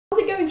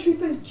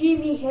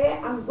Jimmy here,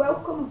 and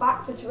welcome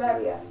back to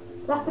Terraria.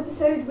 Last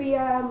episode we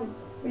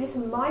did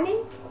some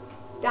mining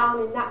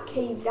down in that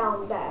cave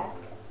down there,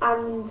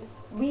 and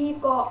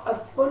we've got a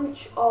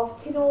bunch of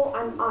tin ore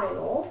and iron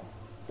ore.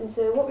 And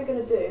so what we're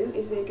going to do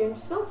is we're going to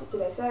smelt it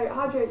today. So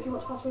Hydro, if you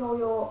want to pass me all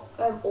your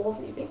ores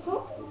that you picked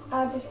up.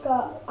 I've just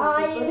got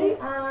iron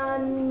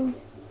and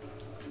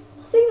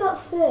I think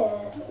that's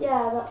it.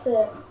 Yeah, that's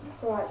it.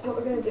 Right, so what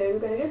we're going to do, we're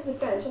going to go to the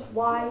furnace, just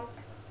go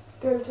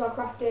over to our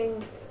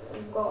crafting,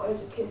 and we've got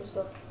loads of tin and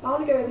stuff. I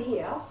want to go over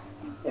here.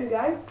 There we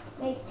go.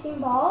 Make tin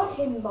bars.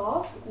 Tin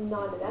bars, 9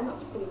 of them,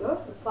 that's pretty good,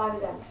 and 5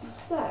 of them.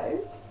 So,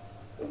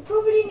 We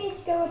probably need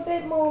to go a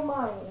bit more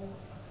mining.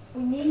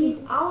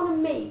 I want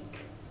to make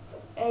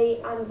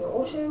a anvil,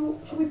 or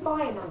should we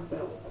buy an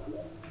anvil?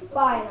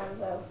 Buy an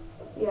anvil.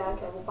 Yeah,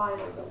 okay, we'll buy an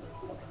anvil.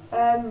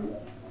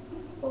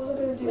 What was I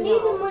going to do We now?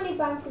 need a money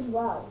bank as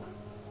well.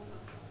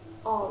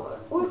 Armour.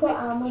 We'll put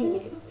our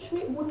money. Should we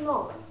make wooden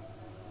armour?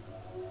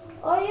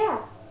 Oh yeah.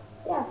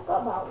 Yeah, I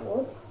forgot about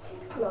wood.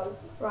 No.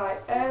 Right,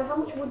 how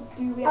much wood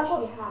do we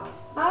actually have?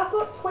 I've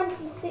got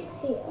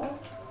 26 here.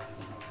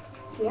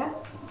 Yeah?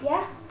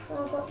 Yeah,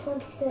 I've got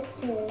 26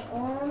 here.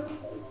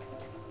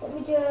 Let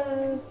me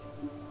just...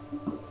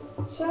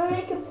 Shall I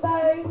make a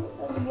bow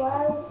as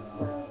well?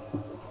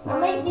 I'll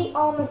make the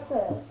armour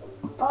first.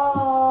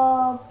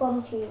 Oh,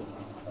 bum cheeks.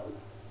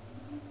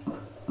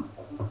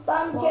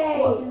 Bum What do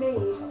you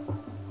cheeks.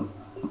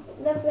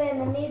 need?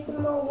 Nothing, I need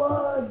some more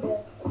wood.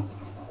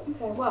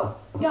 Okay, well,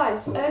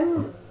 guys,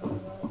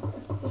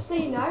 just so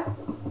you know,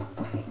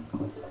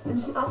 I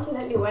just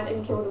accidentally went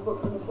and killed a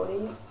buck of the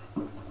bunnies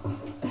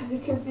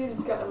because they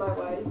just got in my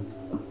way.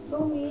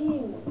 So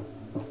mean.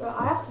 But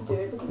I have to do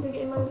it because they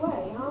get in my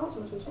way. How else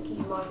am I supposed to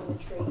keep mining the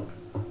tree?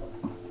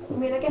 I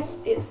mean, I guess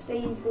it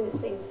stays in the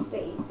same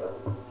state, but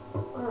I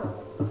don't know.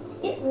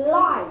 It's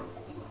live.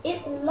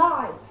 It's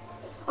live.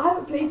 I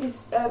haven't played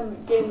this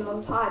game in a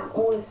long time.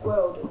 All this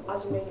world,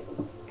 as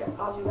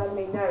you guys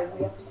may know,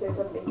 the episodes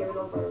haven't been going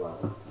on very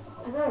well.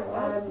 I know,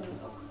 right?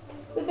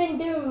 We've been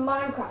doing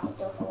Minecraft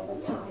stuff all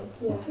the time.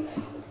 Yeah.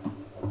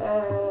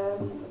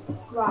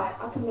 Right,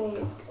 I can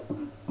make...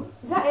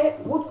 Is that it?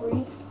 Wood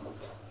grease?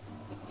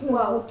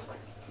 Well,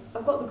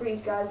 I've got the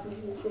grease, guys, as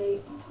you can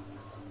see.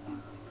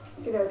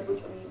 Get over the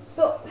wood grease.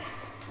 So,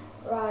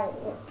 right,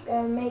 let's go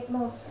and make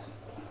more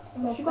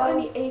If you've got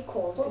any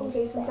acorns, can you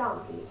place them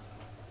down, please?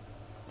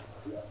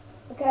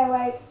 Okay,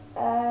 wait.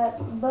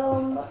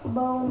 Boom,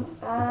 boom,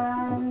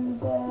 and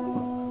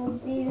boom.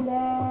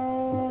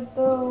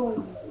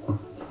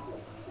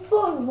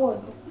 Full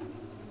wood.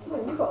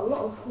 Oh, you've got a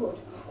lot of wood.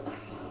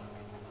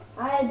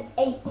 I had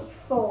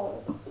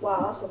 84. Wow,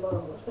 that's a lot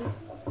of wood.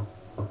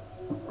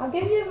 I'll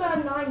give you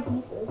about 9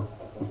 pieces.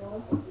 If you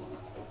want.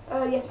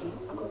 Yes, please.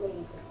 I've got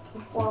these.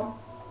 One.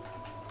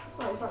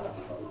 Right, try that.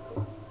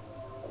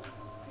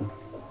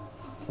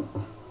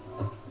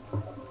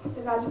 So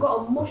guys, we've got a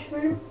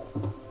mushroom.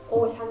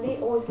 Always handy,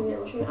 always give me a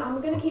mushroom. And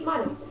we're going to keep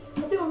mining.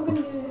 I think what we're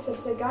going to do in this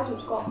episode, guys, we've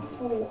just got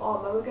full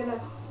armour. We're going to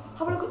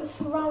have a look at the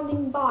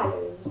surrounding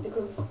biomes,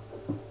 because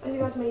as you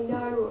guys may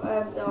know,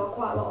 there are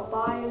quite a lot of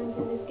biomes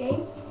in this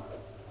game.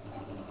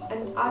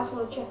 And I just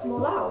want to check them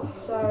all out.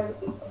 So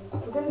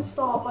we're going to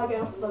start by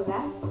going off to the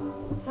left.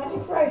 How do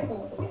you throw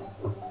things again?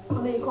 I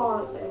know you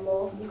can't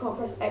anymore. You can't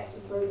press X to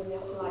throw them. You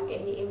have to like get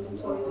in the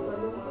inventory and throw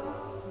them.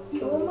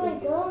 Oh my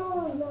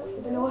god.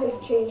 I don't know why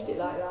they've changed it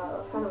like that.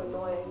 That's kind of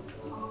annoying.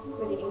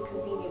 Really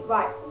inconvenient.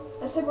 Right.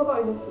 Let's hope I've got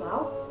enough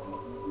now.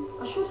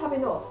 I should have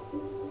enough.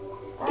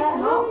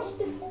 How much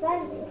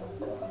defense?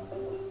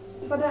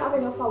 If I don't have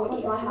enough, I will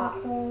eat my hat.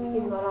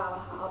 Even though I don't have a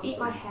hat. I'll eat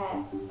my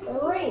hair.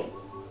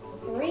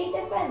 3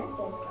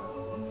 defenses.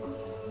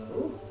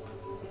 Ooh.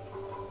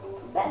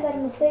 Better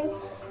than nothing.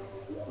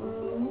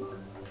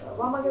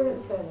 Why am I going to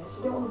the furnace?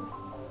 I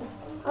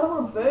don't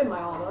want to burn my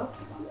armour.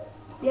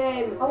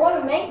 Yay. I want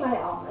to make my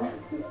armour.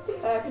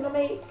 Can I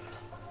make...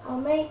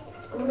 I'm going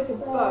to make a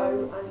bow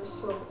and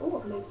some... Oh, I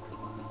can make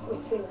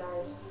quick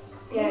fingernails.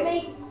 Yeah.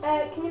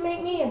 Can you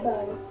make me a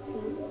bow,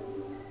 please?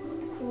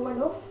 You want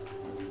enough?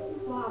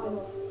 I have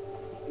enough.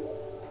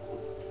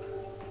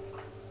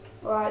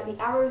 Alright, the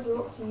arrows are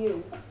up to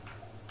you.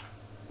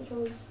 Which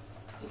one's...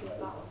 That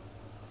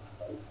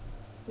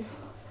one.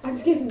 I'm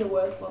just giving the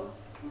worst one.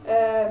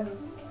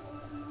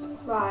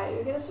 Right,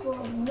 we're gonna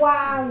spawn.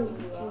 Wow.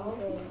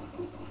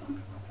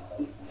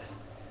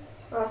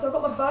 Right, so I've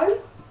got my bow,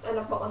 and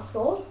I've got my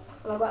sword,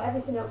 and I've got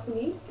everything else we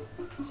need.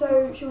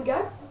 So, should we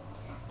go?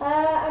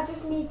 I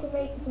just need to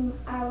make some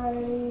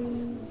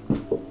arrows.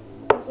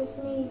 I just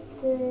need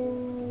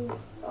to...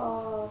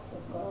 Oh,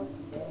 for God's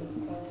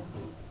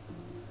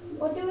sake.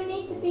 What do we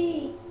need to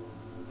be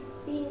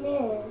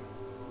near?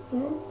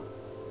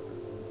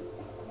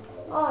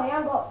 Oh, I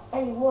haven't got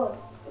any wood.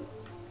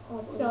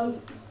 Oh, No.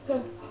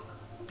 Go.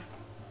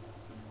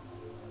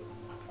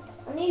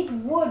 I need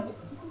wood.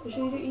 Should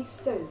you do eat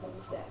stone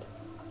instead?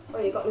 Oh,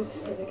 you got loads of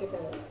stone, okay, fair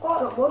enough. Got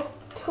Got wood?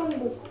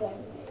 tons of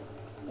stone.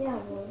 Yeah,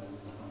 wood.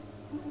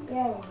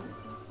 Yeah,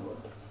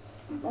 wood.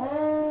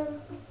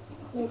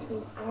 Make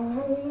some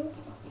arrows.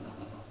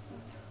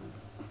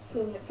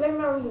 Flame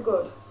arrows are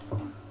good.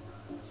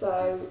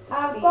 So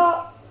I've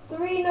got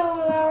 3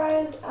 normal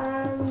arrows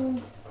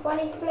and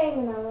 20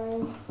 flaming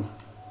arrows.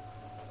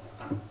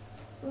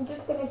 I'm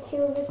just gonna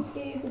kill this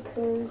dude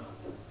because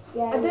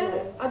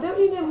I don't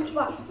really know much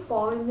about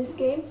farming in this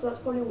game, so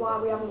that's probably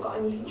why we haven't got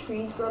any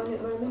trees growing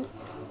at the moment.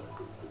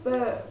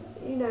 But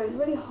you know, it's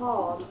really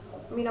hard.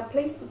 I mean, I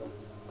placed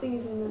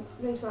things in the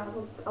place where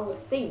I would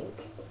think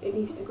it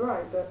needs to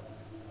grow, but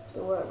it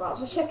doesn't work. Right, I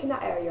was just checking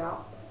that area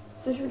out.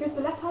 So should we go to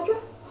the left, Hydra?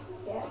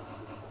 Yeah.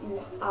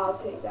 I'll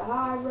take the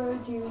high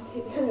road, you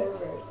take the low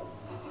road.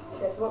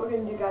 Okay, so what we're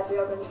going to do, guys, we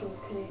are going to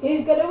continue.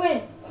 Who's gonna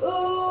win?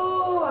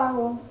 Oh, I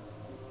won.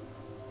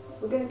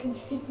 We're going to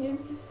continue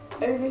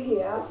over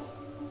here,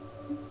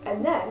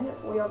 and then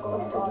we are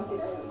going to do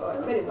this.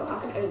 Oh, wait a minute, I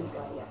can own this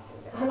guy. Yeah,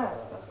 I know.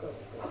 that's good.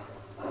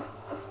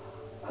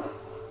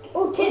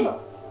 Oh, tin.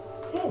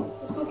 Tin,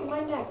 let's go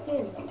mine next.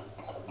 Tin,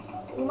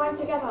 we mine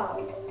together.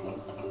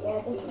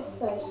 Yeah, this is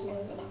so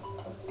smooth.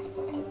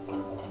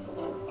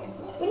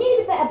 We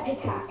need a better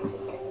pickaxe.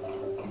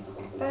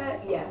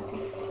 Yeah.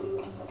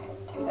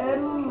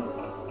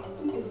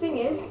 The thing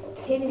is,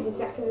 tin is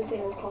exactly the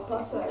same as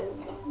copper, so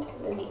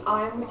and the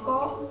iron we've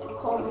got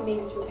can't be made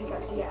into a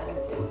pickaxe yet, I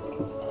don't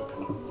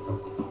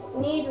think.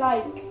 We need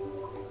like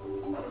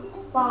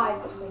 5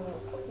 or something.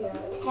 Yeah.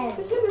 10.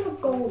 There's a bit of a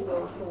gold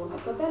road for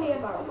once. I barely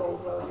ever have a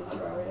gold road in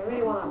Terraria. I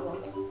really want to have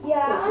one.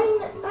 Yeah,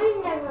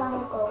 I never had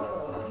a gold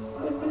rose.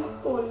 I'm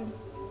disappointed.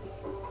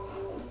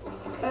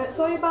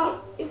 Sorry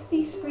about if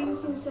these screens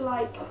seem to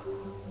like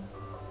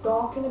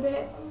darken a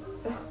bit.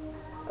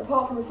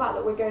 Apart from the fact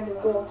that we're going in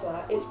water,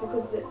 it's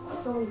because the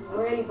sun's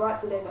really bright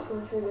today and it's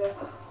coming through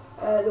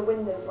the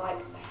windows like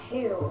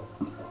hell.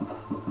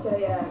 So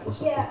yeah.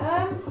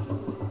 Yeah,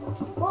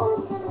 what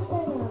was I gonna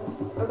say now?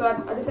 Oh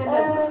god,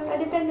 I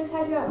defend this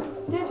Hydra.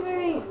 Don't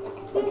worry.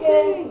 Don't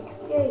Okay.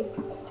 worry. Yay.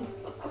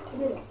 I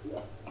did it.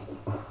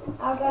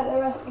 I'll get the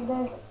rest of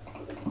this.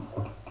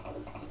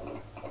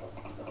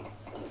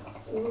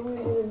 So we're going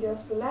to do them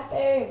just to the left. Boom.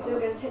 Then we're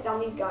going to take down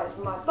these guys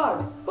with my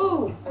bow.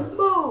 Boom!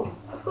 Boom!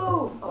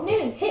 Boom! You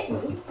nearly hit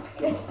me.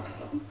 Yes.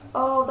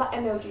 Oh, that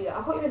MLG there.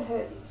 I thought you were going to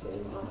hurt you, so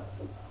you might.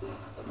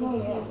 Oh,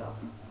 yeah. Yourself.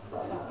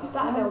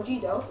 That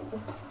MLG though.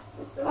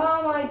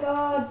 Oh my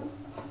god.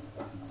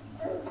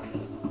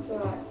 It's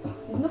alright.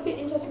 There's nothing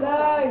interesting.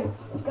 Go.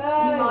 You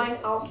Go. mind?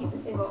 I'll keep the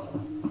thing up.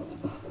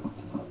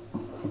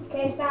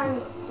 Okay,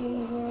 thanks,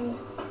 Stevie.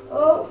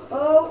 Oh,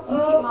 oh, You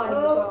keep oh, mine as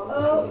well,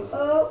 oh, please.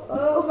 oh, oh,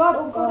 Oh god,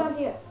 oh, go god. down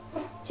here.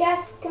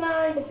 Chest, can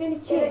I? The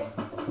finish chest.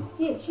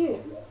 Yes, you.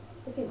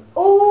 That's it.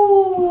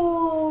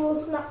 Oh,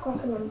 snap,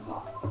 crackle and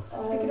pop.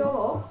 Pick it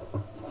all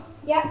up.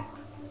 Yeah.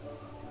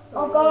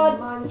 Oh god.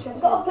 Mine the chest.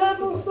 I've got a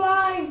purple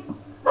slime.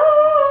 I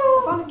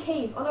Ah! found a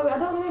cave. Oh no, I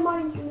don't know where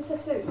mining in this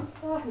episode.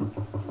 Ah,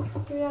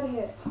 get me out of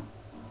here.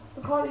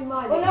 I can't do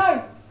mining. Oh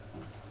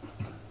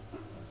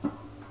no.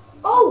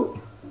 Oh!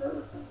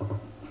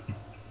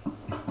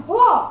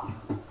 What?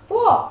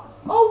 What?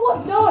 Oh,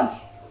 what dodge?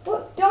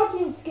 What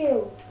dodging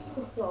skills?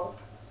 Well,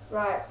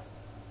 right.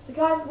 So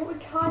guys, what we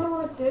kind of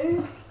want to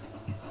do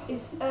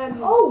is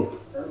Oh.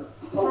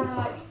 kind of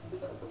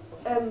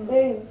like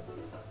Boom.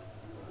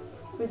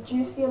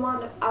 reduce the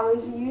amount of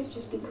arrows we use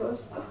just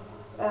because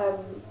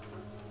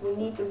we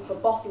need them for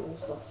bosses and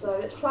stuff. So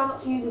let's try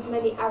not to use as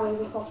many arrows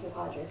as possible,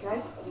 Hydra,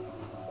 okay?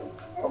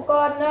 Oh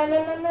god, no,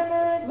 no, no, no,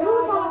 no. We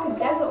want to find like a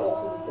desert or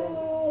something.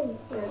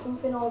 You know,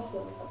 something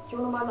awesome. Do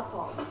you want to mind that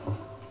part?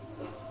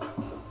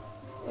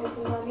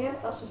 Anything down here?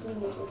 That's just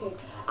leading into a cave.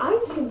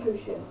 Iron skin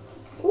potion.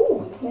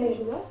 Ooh,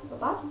 potion there. Not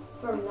bad.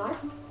 Very nice.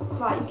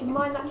 Right, you can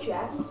mine that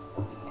chest.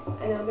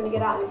 And then I'm going to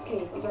get out of this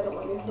cave because I don't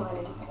want to go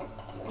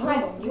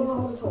mining. Do you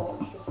want to hold a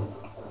torch? Just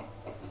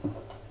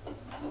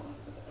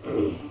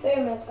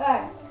Boom, let's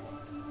go.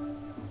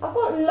 I've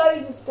got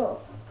loads of stuff.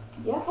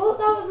 yeah. I thought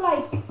that was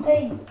like a,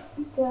 I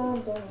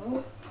don't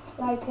know,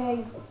 like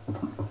a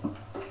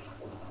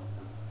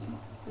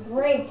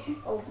bridge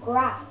of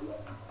grass.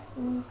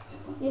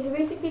 Yeah, so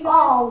basically guys,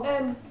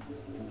 Oh.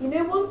 you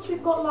know, once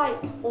we've got like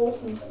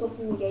awesome stuff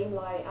in the game,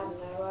 like, I don't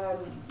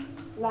know,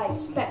 like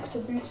Spectre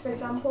boots for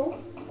example,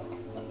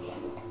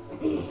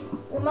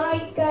 We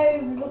might go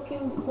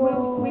looking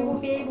for... we will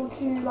be able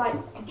to like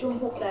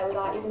jump up there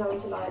without even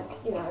having to like,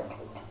 you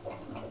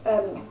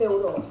know,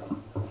 build up.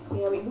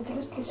 You know, we could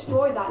just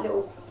destroy that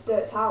little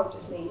dirt tower we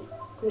just made,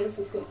 because it was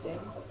disgusting.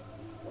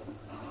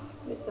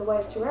 It's the way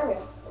of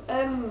Terraria.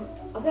 I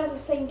think that's the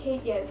same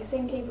cave, yeah, it's the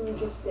same cave we were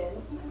just in.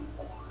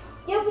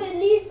 Yeah, but at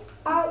least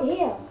out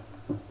here.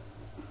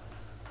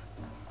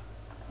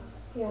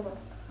 Yeah, no.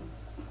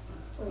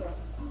 Oh yeah.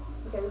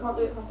 Okay, we can't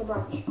do it past the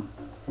branch.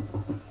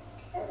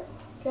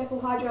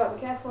 Careful, Hydra,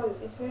 be careful.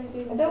 It's very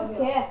dangerous. I don't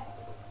care.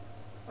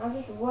 I'm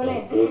just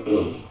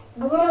running.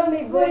 I was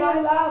made really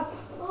loud.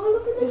 Oh,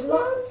 look at this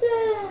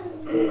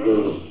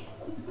mountain.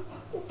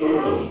 This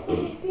mountain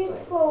is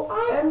beautiful.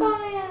 Ice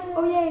biome.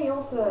 Oh yay,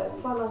 also,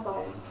 fun ice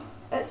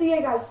biome. So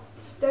yeah guys,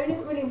 stone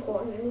isn't really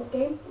important in this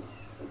game.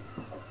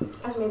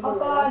 As we Oh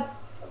god.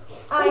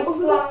 Ice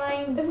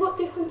slime. They've got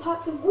different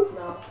types of wood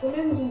now, so I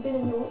know there's been a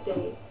new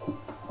update.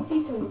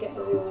 Please tell me get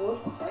the reward.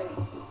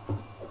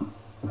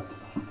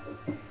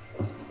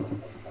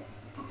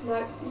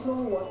 No, there's no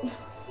one.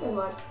 Never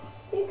mind.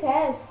 Who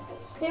cares?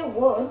 Still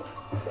wood.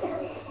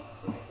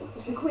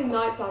 It's becoming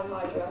night time,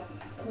 Hydra.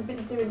 We've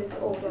been doing this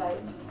all day.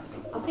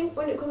 I think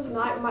when it comes to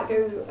night, we might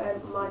go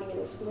mining in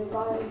the snow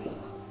biome.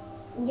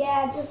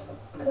 Yeah, just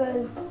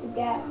because to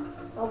get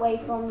away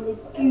from the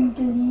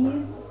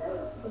googlies.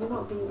 Well, they're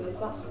not beavers,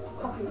 that's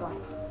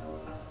copyright.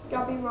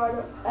 Copyright.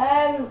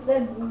 The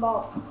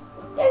mobs.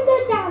 Don't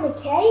go down the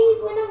cave.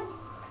 We're not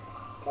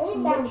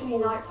going down the Literally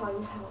cave. night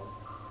time hell.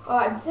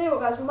 Alright, I'll tell you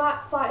what guys, we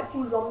might fight a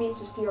few zombies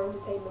just for your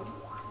entertainment.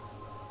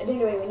 And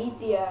anyway, we need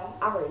the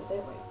arrows,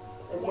 don't we?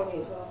 And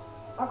money as well.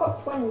 I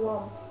got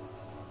 21.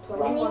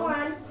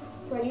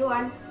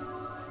 21.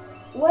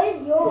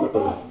 Where's your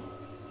bed?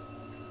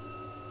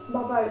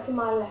 My boat's in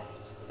my left.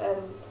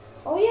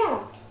 Oh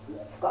yeah,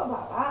 forgot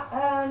about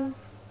that.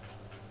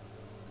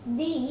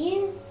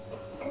 These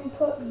can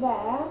put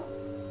there.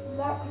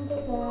 That can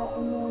put there,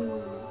 and then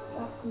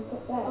that can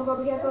put there. Oh god,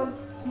 be careful.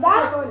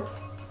 That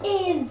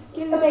is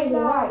Killing the amazing.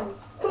 Right. slimes.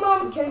 Come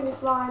on. I'm killing the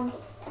slimes.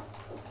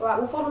 Alright,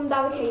 we'll follow them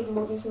down the cave and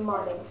we'll do some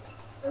mining.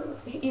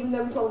 Even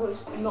though we told us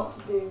not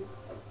to do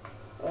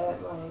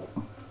mining.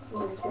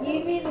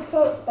 You be the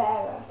torch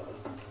bearer.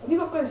 Have you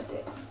got glow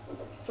sticks?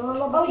 Do you want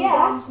to lob Oh, a few yeah.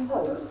 down some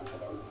holes?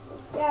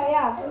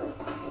 Yeah.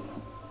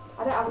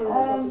 I don't have any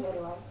more torches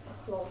anyway.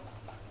 Lol.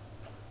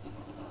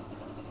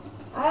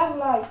 I have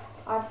like,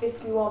 I have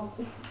 51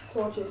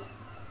 torches.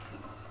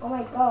 oh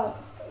my god.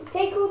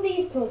 Take all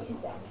these torches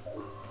then.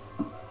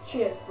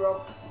 Cheers,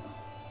 bro.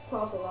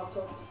 Cross a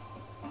laptop.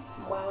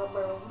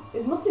 Wow.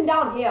 There's nothing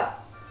down here.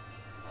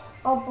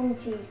 Oh, bum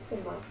cheese.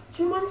 Never mind.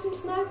 Should we mine some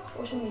snow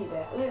or should we leave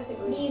it? I don't think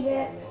we Leave need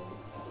it. snow.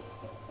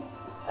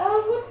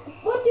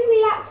 What do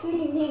we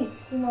actually need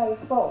snow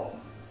for?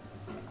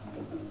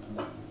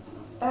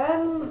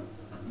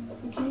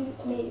 We can use it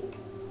to make.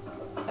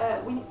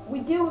 We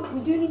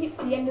do need it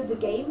for the end of the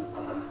game.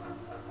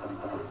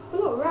 Oh,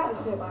 look, we're at the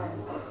snow biome.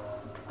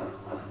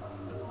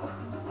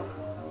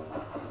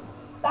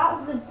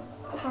 That's the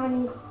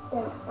tiniest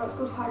desert. Oh, it's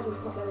called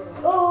Hydra's not there anyway.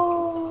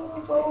 Oh,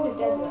 It's called a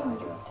desert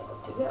Hydra.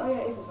 Is it? Oh yeah,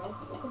 it is as well.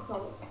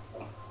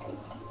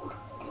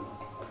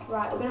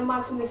 Right, we're gonna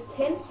mine some of this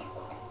tin,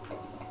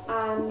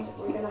 and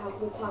we're gonna have a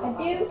good time.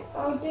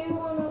 I'll do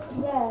one up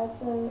there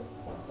so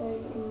you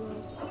can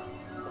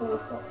pull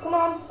this up. Come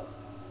on,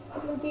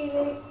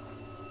 TV.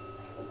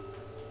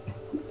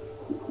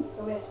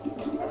 I missed.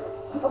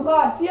 Oh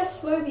god. See how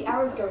slow the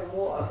arrows go in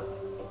water.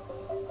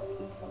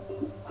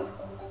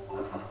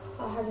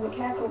 I have to be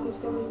careful because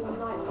it's going to be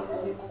night time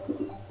soon.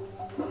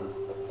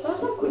 Shall I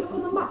just have a quick look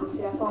on the map and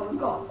see how far we've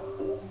got?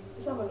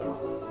 Let's have a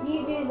look. You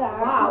do that.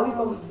 Wow, we've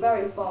gone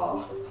very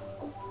far.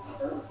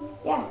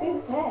 Yeah,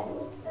 who cares?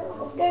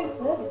 Let's go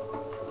further.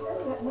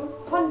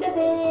 Fun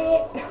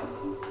desert!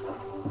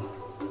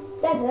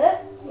 Desert?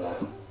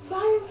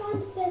 Try and find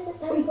the desert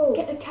temple.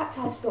 Get the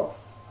cacti stuff.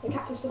 The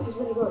cactus stuff is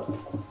really good.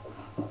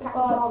 Cactus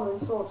God. armor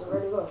and swords are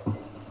really good.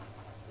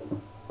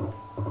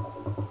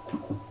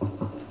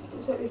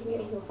 Just hope we can get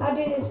enough. I'll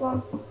do this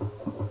one.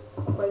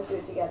 We'll both do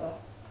it together.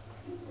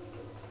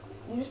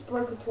 You just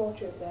broke a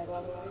torch over there,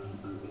 by the way.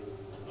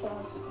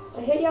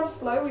 I hate how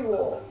slow we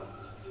walk.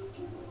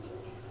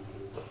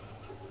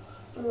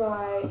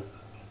 Right.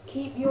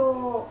 Keep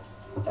your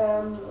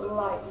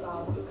lights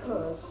out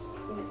because.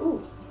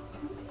 Ooh.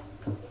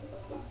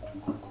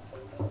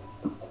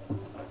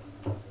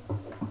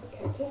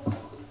 Cactus.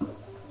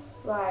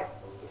 Right.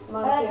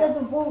 There's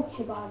a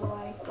vulture, by the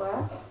way.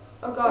 Where?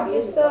 Oh god, I he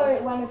is. just saw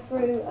it when I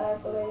threw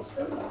glue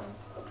straight down.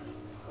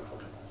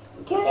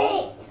 Kill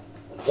it!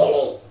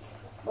 Kill it!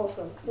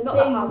 Awesome. They're not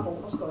that Boom. powerful.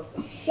 That's good.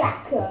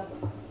 Shaka.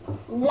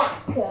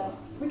 Lacquer.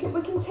 We can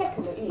take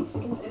them at least.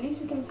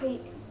 We can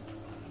take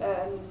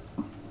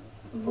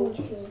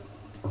vultures.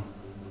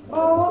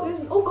 Oh,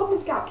 there's oh Goblin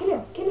Scout! Kill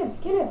him!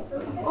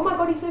 Oh my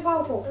god, he's so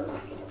powerful.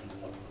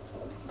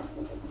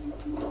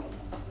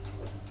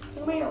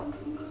 Come here.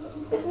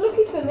 It's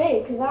lucky for me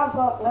because I've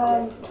got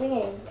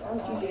thingy.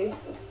 You do.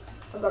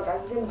 Oh god,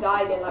 guys, we're gonna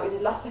die again like we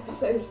did last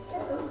episode.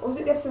 Or was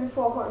it the episode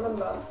before? I can't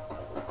remember.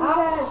 Who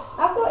cares?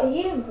 I've got a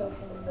healing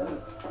potion.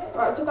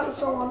 Right, we took out the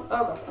strong one.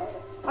 Oh god.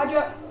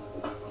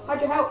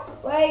 Hydra,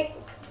 help! Wait.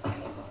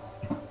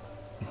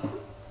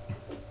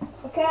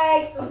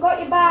 Okay, I've got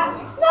your back.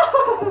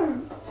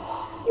 No!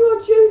 You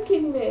are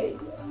joking me.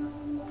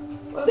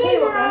 Well, I'll tell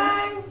you what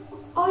then. Boomerang!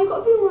 Oh, you got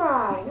a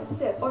boomerang. That's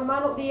it. Or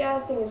mine up the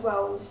thing as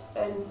well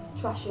and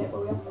trash it.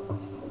 Will we?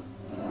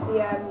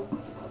 The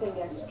thing,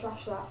 yes,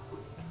 trash that.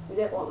 We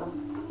don't want them.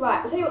 Right,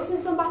 I'll tell you what.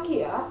 Since I'm back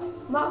here,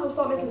 might as well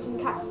start making some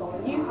cactus on,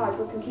 and you guys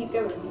can keep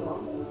going if you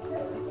want.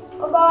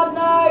 Oh god,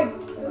 no!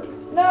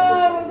 No,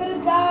 I'm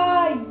gonna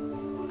die!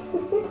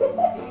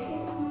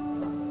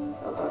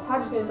 Oh god,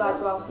 Hydra's gonna die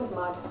as well. Never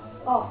mind.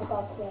 Oh, for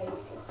God's sake.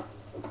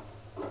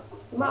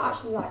 You might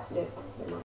actually like to do. Never mind.